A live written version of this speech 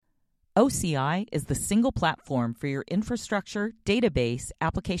OCI is the single platform for your infrastructure, database,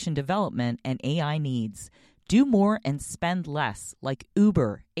 application development, and AI needs. Do more and spend less, like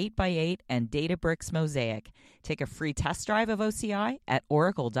Uber, 8x8, and Databricks Mosaic. Take a free test drive of OCI at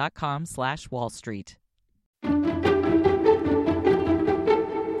oracle.com/Wall Street.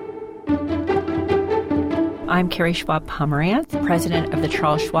 I'm Carrie Schwab-Pomerantz, president of the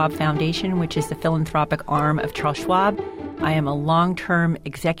Charles Schwab Foundation, which is the philanthropic arm of Charles Schwab. I am a long-term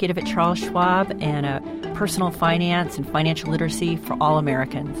executive at Charles Schwab and a personal finance and financial literacy for all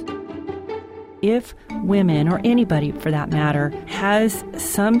Americans. If women, or anybody for that matter, has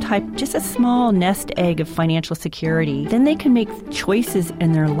some type, just a small nest egg of financial security, then they can make choices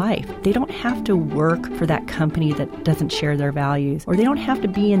in their life. They don't have to work for that company that doesn't share their values, or they don't have to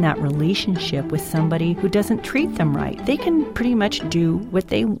be in that relationship with somebody who doesn't treat them right. They can pretty much do what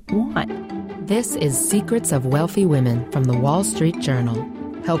they want. This is Secrets of Wealthy Women from the Wall Street Journal,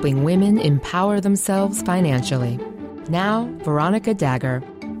 helping women empower themselves financially. Now, Veronica Dagher.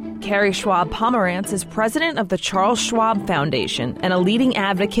 Carrie Schwab-Pomerantz is president of the Charles Schwab Foundation and a leading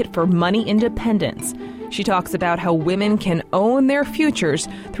advocate for money independence. She talks about how women can own their futures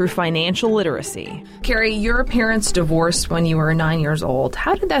through financial literacy. Carrie, your parents divorced when you were 9 years old.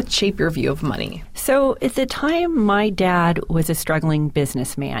 How did that shape your view of money? So at the time, my dad was a struggling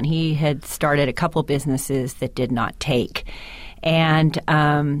businessman. He had started a couple businesses that did not take. And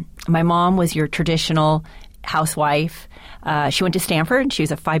my mom was your traditional housewife. She went to Stanford. She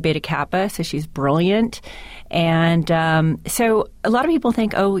was a Phi Beta Kappa, so she's brilliant. And so a lot of people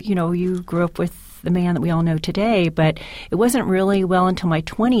think, oh, you know, you grew up with the man that we all know today, but it wasn't really well until my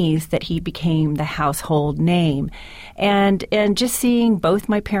 20s that he became the household name. And just seeing both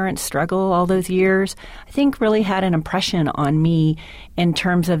my parents struggle all those years, I think really had an impression on me in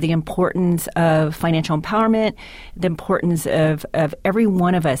terms of the importance of financial empowerment, the importance of every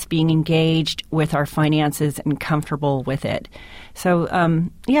one of us being engaged with our finances and comfortable with it. So,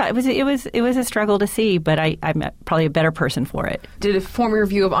 it was a struggle to see, but I'm probably a better person for it. Did it form your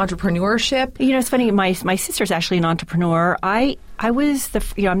view of entrepreneurship? You know, it's funny. My sister's actually an entrepreneur. I'm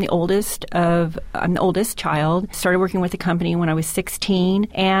the oldest child. Started working with the company when I was 16,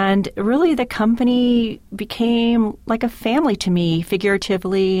 and really the company became like a family to me,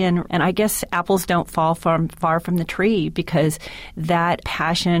 figuratively. And I guess apples don't fall far from the tree, because that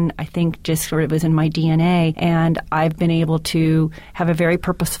passion, I think, just sort of was in my DNA, and I've been able to have a very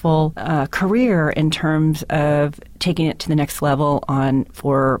purposeful career in terms of taking it to the next level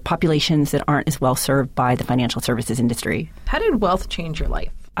for populations that aren't as well served by the financial services industry. How did wealth change your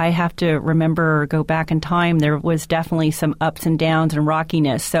life? I have to go back in time. There was definitely some ups and downs and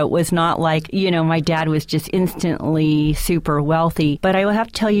rockiness. So it was not like, you know, my dad was just instantly super wealthy. But I will have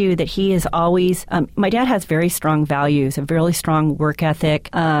to tell you that he is always, my dad has very strong values, a really strong work ethic,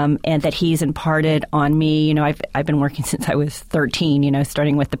 and that he's imparted on me. You know, I've been working since I was 13, you know,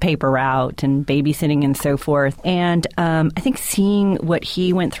 starting with the paper route and babysitting and so forth. And I think seeing what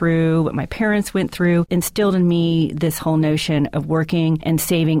he went through, what my parents went through, instilled in me this whole notion of working and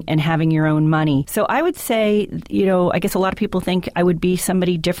saving and having your own money. So I would say, you know, I guess a lot of people think I would be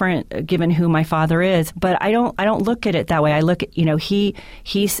somebody different given who my father is, but I don't look at it that way. I look at, you know,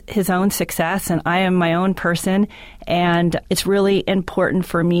 he's his own success and I am my own person, and it's really important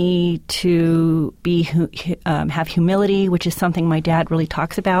for me to have humility, which is something my dad really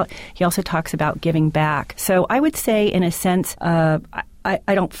talks about. He also talks about giving back. So I would say, in a sense, I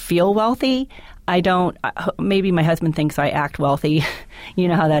don't feel wealthy. Maybe my husband thinks I act wealthy. You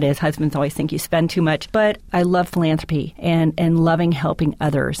know how that is. Husbands always think you spend too much. But I love philanthropy and loving helping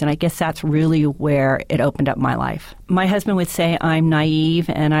others. And I guess that's really where it opened up my life. My husband would say I'm naive,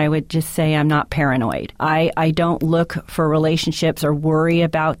 and I would just say I'm not paranoid. I don't look for relationships or worry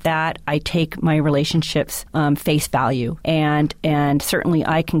about that. I take my relationships face value. And certainly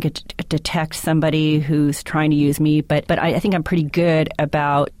I can detect somebody who's trying to use me. But I think I'm pretty good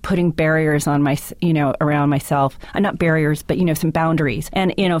about putting barriers on around myself. Not barriers, but, some boundaries.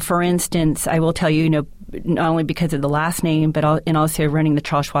 And, for instance, I will tell you, not only because of the last name, but also running the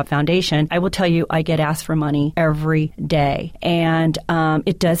Charles Schwab Foundation, I will tell you I get asked for money every day. And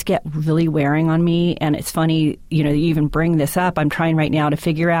it does get really wearing on me. And it's funny, you even bring this up. I'm trying right now to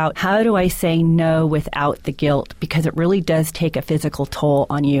figure out, how do I say no without the guilt? Because it really does take a physical toll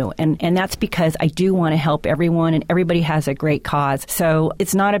on you. And that's because I do want to help everyone, and everybody has a great cause. So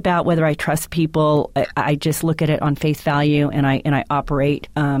it's not about whether I trust people people, I just look at it on face value, and I operate,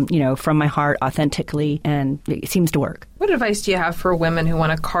 from my heart authentically, and it seems to work. What advice do you have for women who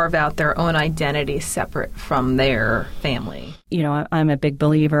want to carve out their own identity separate from their family? I'm a big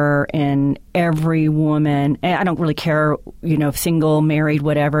believer in every woman. I don't really care, single, married,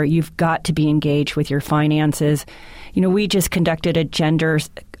 whatever. You've got to be engaged with your finances. We just conducted a gender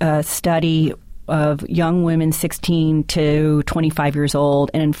study of young women 16 to 25 years old,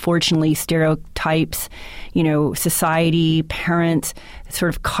 and unfortunately stereotypes, society, parents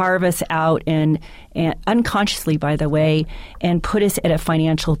sort of carve us out and unconsciously, by the way, and put us at a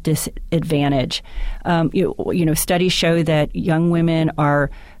financial disadvantage. Studies show that young women are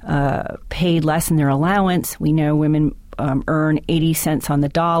paid less in their allowance. We know women earn 80 cents on the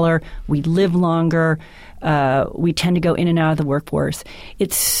dollar. We live longer. We tend to go in and out of the workforce.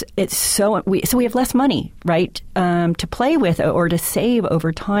 So we have less money, right, to play with or to save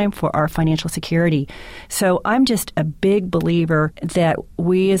over time for our financial security. So I'm just a big believer that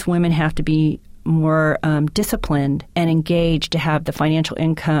we as women have to be more disciplined and engaged to have the financial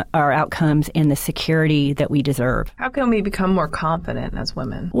income, our outcomes, and the security that we deserve. How can we become more confident as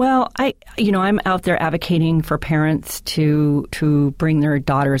women? Well, I'm out there advocating for parents to bring their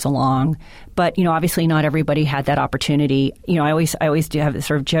daughters along. But, obviously not everybody had that opportunity. I always do have this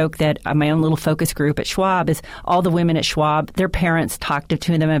sort of joke that my own little focus group at Schwab is all the women at Schwab, their parents talked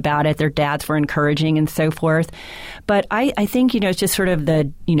to them about it. Their dads were encouraging and so forth. But I think, it's just sort of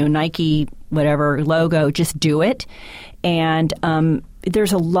the, Nike, whatever logo, just do it. And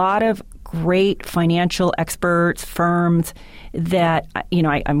there's a lot of great financial experts, firms that,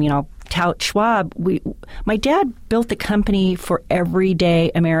 I'll tout Schwab. My dad built the company for everyday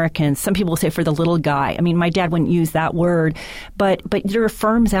Americans. Some people say for the little guy. My dad wouldn't use that word, but there are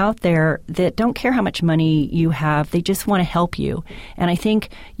firms out there that don't care how much money you have. They just want to help you. And I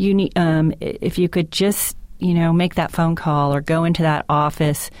think you need, if you could just, make that phone call or go into that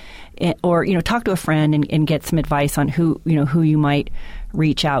office or, talk to a friend and get some advice on who you might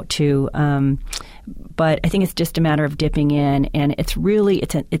reach out to. But I think it's just a matter of dipping in, and it's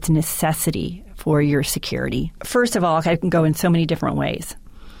a necessity for your security. First of all, I can go in so many different ways.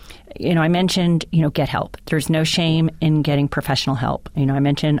 I mentioned, get help. There's no shame in getting professional help. I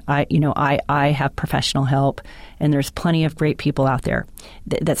mentioned, I have professional help, and there's plenty of great people out there.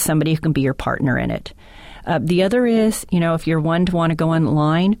 That's somebody who can be your partner in it. The other is, if you're one to want to go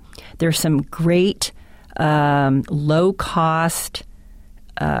online, there's some great low-cost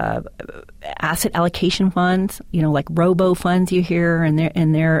asset allocation funds, like robo funds you hear, and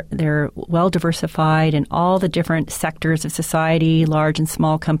they're well diversified in all the different sectors of society, large and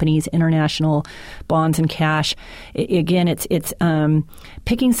small companies, international bonds and cash. Again, it's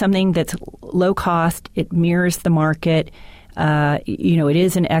picking something that's low cost. It mirrors the market. It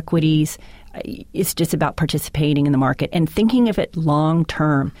is in equities. It's just about participating in the market and thinking of it long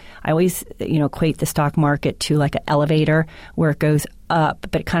term. I always, equate the stock market to like an elevator where it goes up,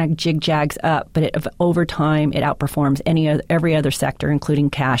 but it kind of jig-jags up. But over time, it outperforms every other sector, including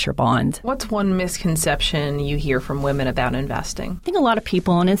cash or bonds. What's one misconception you hear from women about investing? I think a lot of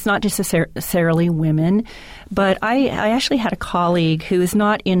people, and it's not just necessarily women, but I actually had a colleague who is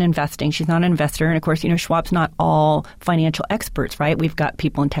not in investing. She's not an investor. And, of course, Schwab's not all financial experts, right? We've got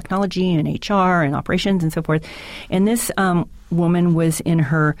people in technology and HR and operations and so forth. And this woman was in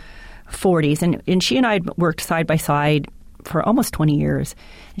her 40s, and she and I had worked side by side for almost 20 years.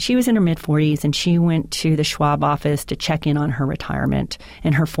 She was in her mid-40s, and she went to the Schwab office to check in on her retirement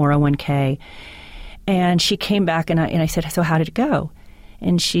and her 401k. And she came back, and I said, so how did it go?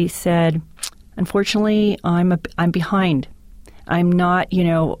 And she said, unfortunately, I'm behind. I'm not,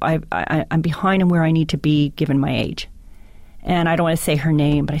 I'm behind in where I need to be given my age. And I don't want to say her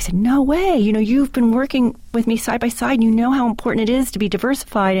name, but I said, no way. You've been working with me side by side. And you know how important it is to be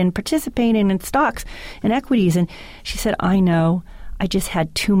diversified and participating in stocks and equities. And she said, I know. I just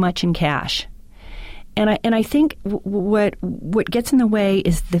had too much in cash. And I think what gets in the way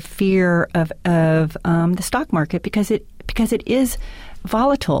is the fear of the stock market because it is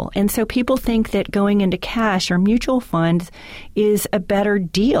volatile. And so people think that going into cash or mutual funds is a better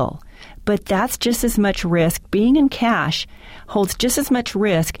deal. But that's just as much risk. Being in cash holds just as much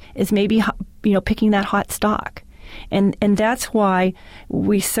risk as maybe picking that hot stock. And that's why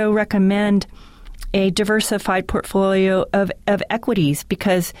we so recommend a diversified portfolio of equities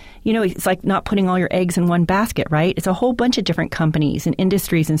because, it's like not putting all your eggs in one basket, right? It's a whole bunch of different companies and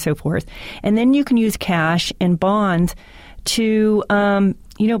industries and so forth. And then you can use cash and bonds to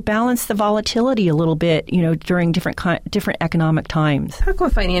balance the volatility a little bit, during different economic times. How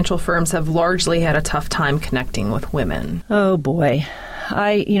come financial firms have largely had a tough time connecting with women? Oh, boy.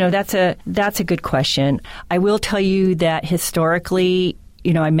 That's a good question. I will tell you that historically,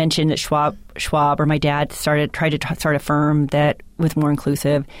 I mentioned that Schwab or my dad tried to start a firm that was more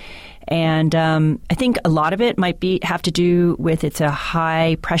inclusive. And I think a lot of it might have to do with it's a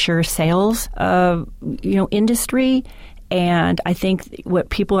high pressure sales industry. And I think what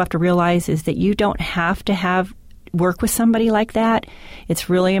people have to realize is that you don't have to work with somebody like that. It's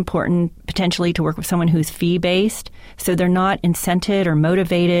really important potentially to work with someone who's fee-based, so they're not incented or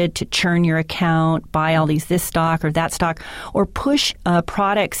motivated to churn your account, buy all this stock or that stock, or push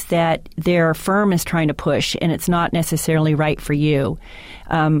products that their firm is trying to push, and it's not necessarily right for you.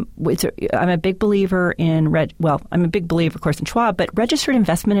 I'm a big believer in I'm a big believer, of course, in Schwab, but registered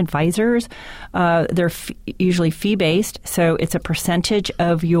investment advisors, they're usually fee-based, so it's a percentage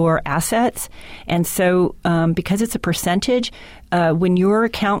of your assets. And so because it's a percentage, when your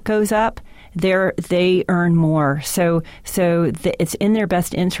account goes up, they earn more. So it's in their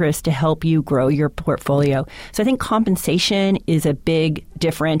best interest to help you grow your portfolio. So I think compensation is a big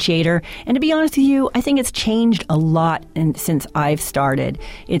differentiator. And to be honest with you, I think it's changed a lot since I've started.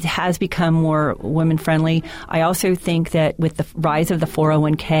 It has become more women-friendly. I also think that with the rise of the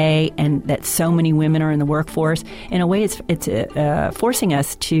 401k and that so many women are in the workforce, in a way it's forcing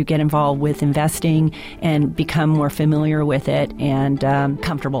us to get involved with investing and become more familiar with it and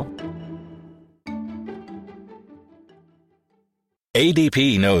comfortable.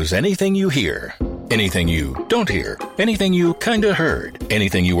 ADP knows anything you hear, anything you don't hear, anything you kinda heard,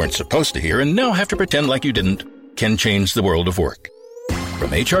 anything you weren't supposed to hear and now have to pretend like you didn't, can change the world of work.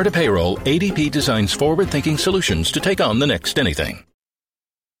 From HR to payroll, ADP designs forward-thinking solutions to take on the next anything.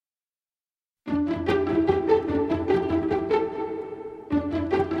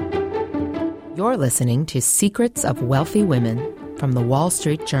 You're listening to Secrets of Wealthy Women from the Wall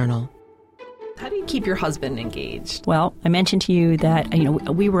Street Journal. How do you keep your husband engaged? Well, I mentioned to you that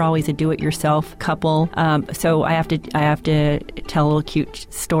we were always a do-it-yourself couple. So I have to tell a little cute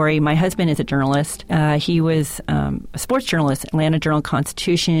story. My husband is a journalist. He was a sports journalist, Atlanta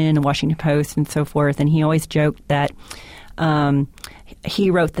Journal-Constitution, the Washington Post, and so forth. And he always joked that he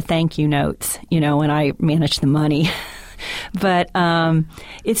wrote the thank you notes, and I managed the money. But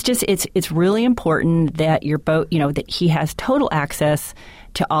it's really important that you're both, that he has total access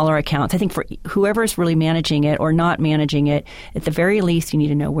to all our accounts. I think for whoever is really managing it or not managing it, at the very least, you need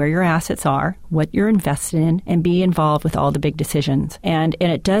to know where your assets are, what you're invested in, and be involved with all the big decisions. And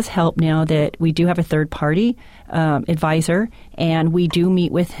it does help now that we do have a third-party advisor, and we do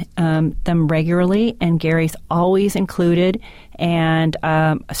meet with them regularly, and Gary's always included. And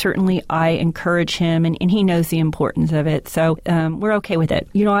certainly I encourage him, and he knows the importance of it. So we're okay with it.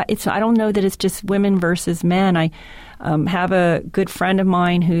 I don't know that it's just women versus men. I have a good friend of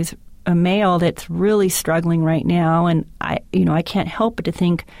mine who's a male that's really struggling right now, and I can't help but to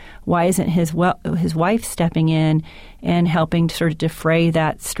think, why isn't his wife stepping in and helping to sort of defray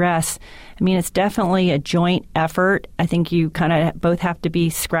that stress? I mean, it's definitely a joint effort. I think you kind of both have to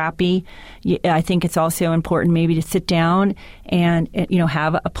be scrappy. I think it's also important maybe to sit down and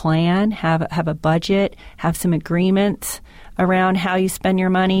have a plan, have a budget, have some agreements around how you spend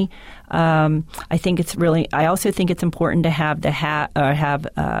your money. I also think it's important to have the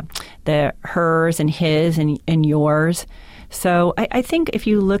hers and his and yours. So I think if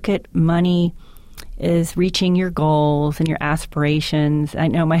you look at money as reaching your goals and your aspirations, I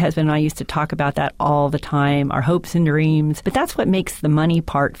know my husband and I used to talk about that all the time, our hopes and dreams, but that's what makes the money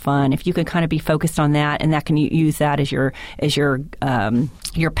part fun. If you can kind of be focused on that, and that can use that as your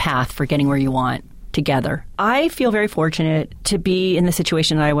path for getting where you want together. I feel very fortunate to be in the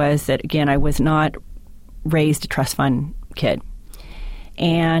situation that I was, that again, I was not raised a trust fund kid.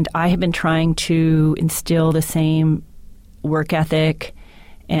 And I have been trying to instill the same work ethic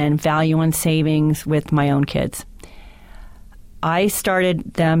and value on savings with my own kids. I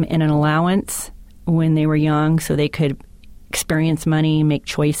started them in an allowance when they were young so they could experience money, make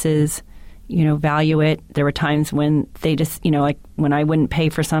choices, value it. There were times when they just, like when I wouldn't pay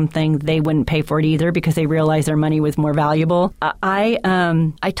for something, they wouldn't pay for it either because they realized their money was more valuable. I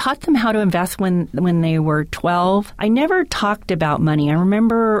taught them how to invest when they were 12. I never talked about money. I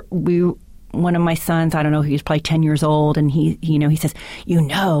remember one of my sons, I don't know, he was probably 10 years old, and he says,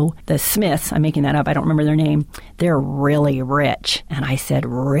 the Smiths, I'm making that up, I don't remember their name, they're really rich. And I said,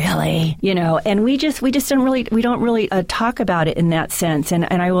 really? And we don't really talk about it in that sense. And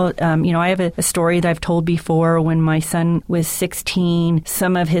I will, I have a story that I've told before. When my son was 16,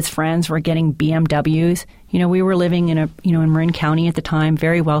 some of his friends were getting BMWs. We were living in in Marin County at the time,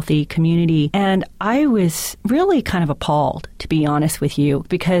 very wealthy community. And I was really kind of appalled, to be honest with you,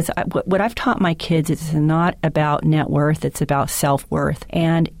 because what I've taught my kids is not about net worth, it's about self-worth.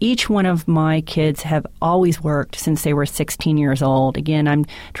 And each one of my kids have always worked since they were 16 years old. Again, I'm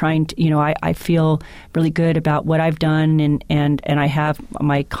trying to, I feel really good about what I've done and I have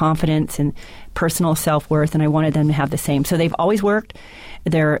my confidence and personal self-worth, and I wanted them to have the same. So they've always worked.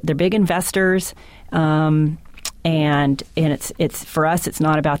 They're big investors. And it's for us, it's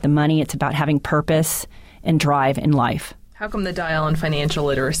not about the money. It's about having purpose and drive in life. How come the dial on financial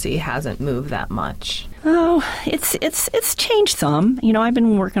literacy hasn't moved that much? Oh, it's changed some. I've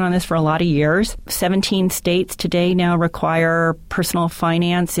been working on this for a lot of years. 17 states today now require personal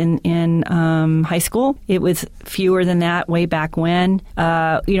finance in high school. It was fewer than that way back when.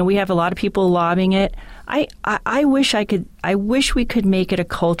 We have a lot of people lobbying it. I wish we could make it a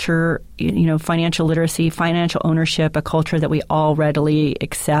culture, financial literacy, financial ownership, a culture that we all readily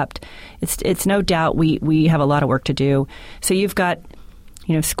accept. It's no doubt we have a lot of work to do. So you've got,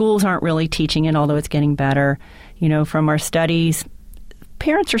 schools aren't really teaching it, although it's getting better. From our studies,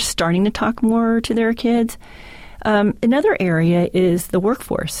 parents are starting to talk more to their kids. Another area is the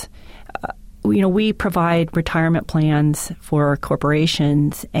workforce. We provide retirement plans for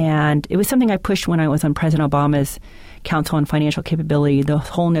corporations, and it was something I pushed when I was on President Obama's Council on Financial Capability, the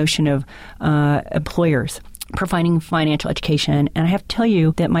whole notion of employers providing financial education. And I have to tell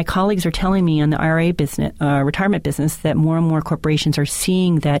you that my colleagues are telling me on the IRA business, retirement business, that more and more corporations are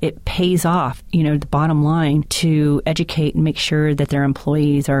seeing that it pays off, the bottom line, to educate and make sure that their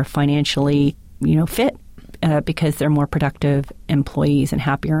employees are financially, fit. Because they're more productive employees and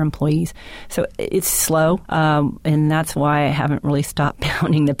happier employees. So it's slow, and that's why I haven't really stopped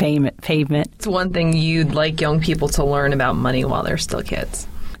pounding the pavement. It's one thing you'd like young people to learn about money while they're still kids.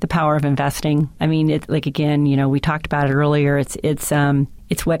 The power of investing. I mean, we talked about it earlier. It's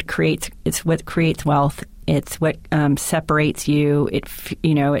what creates wealth. It's what separates you.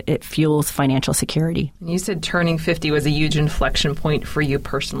 It fuels financial security. You said turning 50 was a huge inflection point for you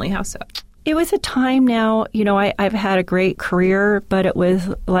personally. How so? It was a time now, I've had a great career, but it was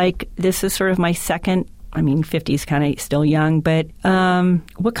like this is sort of my second. 50 is kind of still young, but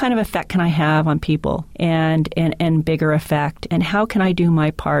what kind of effect can I have on people and bigger effect? And how can I do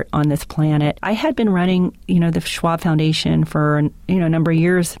my part on this planet? I had been running, the Schwab Foundation for, a number of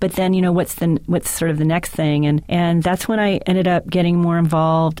years, but then, what's sort of the next thing? And that's when I ended up getting more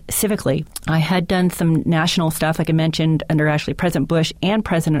involved civically. I had done some national stuff, like I mentioned, under actually President Bush and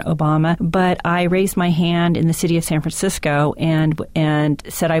President Obama, but I raised my hand in the city of San Francisco and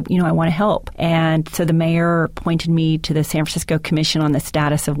said, I want to help. And so the mayor appointed me to the San Francisco Commission on the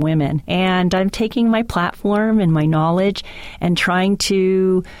Status of Women. And I'm taking my platform and my knowledge and trying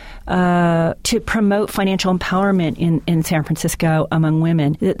to promote financial empowerment in San Francisco among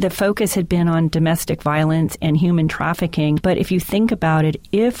women. The focus had been on domestic violence and human trafficking. But if you think about it,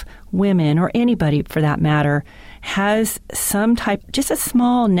 if women, or anybody for that matter, has some type, just a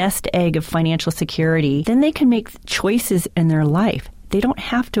small nest egg of financial security, then they can make choices in their life. They don't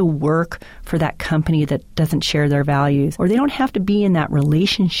have to work for that company that doesn't share their values, or they don't have to be in that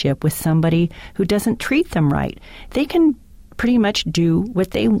relationship with somebody who doesn't treat them right. They can pretty much do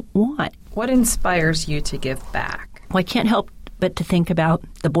what they want. What inspires you to give back? Well, I can't help but to think about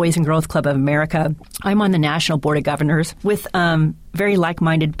the Boys and Girls Club of America. I'm on the National Board of Governors with very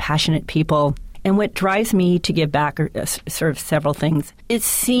like-minded, passionate people. And what drives me to give back are sort of several things. It's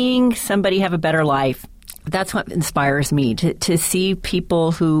seeing somebody have a better life. That's what inspires me, to see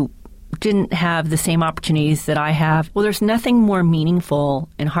people who didn't have the same opportunities that I have. Well, there's nothing more meaningful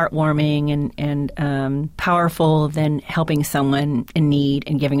and heartwarming and powerful than helping someone in need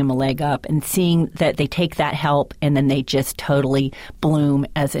and giving them a leg up and seeing that they take that help and then they just totally bloom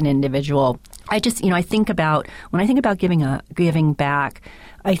as an individual. I think about, when I think about giving back,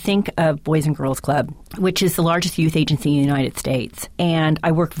 I think of Boys and Girls Club, which is the largest youth agency in the United States, and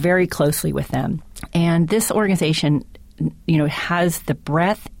I work very closely with them. And this organization, has the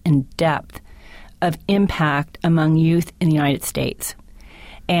breadth and depth of impact among youth in the United States.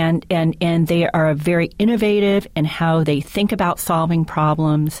 And they are very innovative in how they think about solving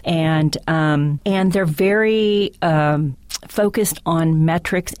problems, and they're very focused on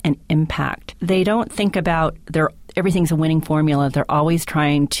metrics and impact. They don't think about everything's a winning formula. They're always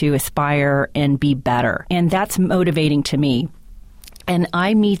trying to aspire and be better, and that's motivating to me. And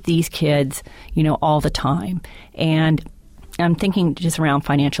I meet these kids, all the time. And I'm thinking just around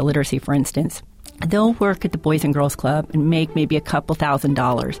financial literacy, for instance. they'll work at the Boys and Girls Club and make maybe a couple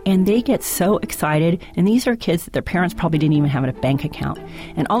 $1,000s. And they get so excited. And these are kids that their parents probably didn't even have a bank account.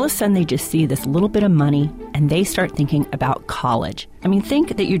 And all of a sudden they just see this little bit of money and they start thinking about college. I mean,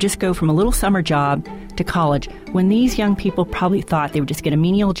 think that you just go from a little summer job to college when these young people probably thought they would just get a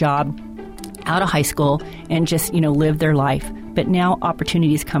menial job out of high school and just, live their life. But now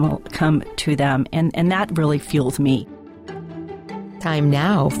opportunities come to them, and that really fuels me. Time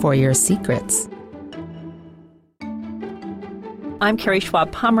now for your secrets. I'm Carrie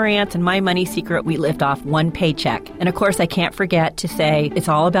Schwab-Pomerantz, and my money secret, we lived off one paycheck. And of course, I can't forget to say it's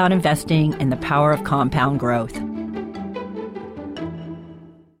all about investing and the power of compound growth.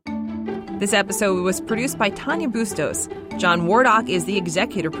 This episode was produced by Tanya Bustos. John Wardock is the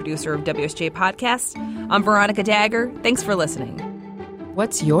executive producer of WSJ Podcasts. I'm Veronica Dagger. Thanks for listening.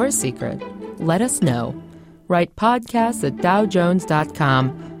 What's your secret? Let us know. Write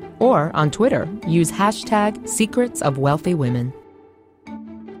podcasts@dowjones.com or on Twitter, use hashtag Secrets of Wealthy Women.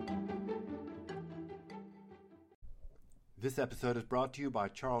 This episode is brought to you by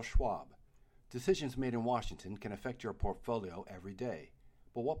Charles Schwab. Decisions made in Washington can affect your portfolio every day.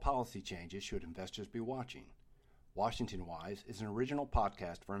 But what policy changes should investors be watching? Washington Wise is an original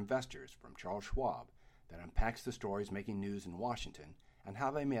podcast for investors from Charles Schwab that unpacks the stories making news in Washington and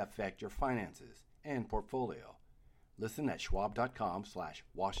how they may affect your finances and portfolio. Listen at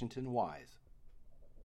schwab.com/WashingtonWise.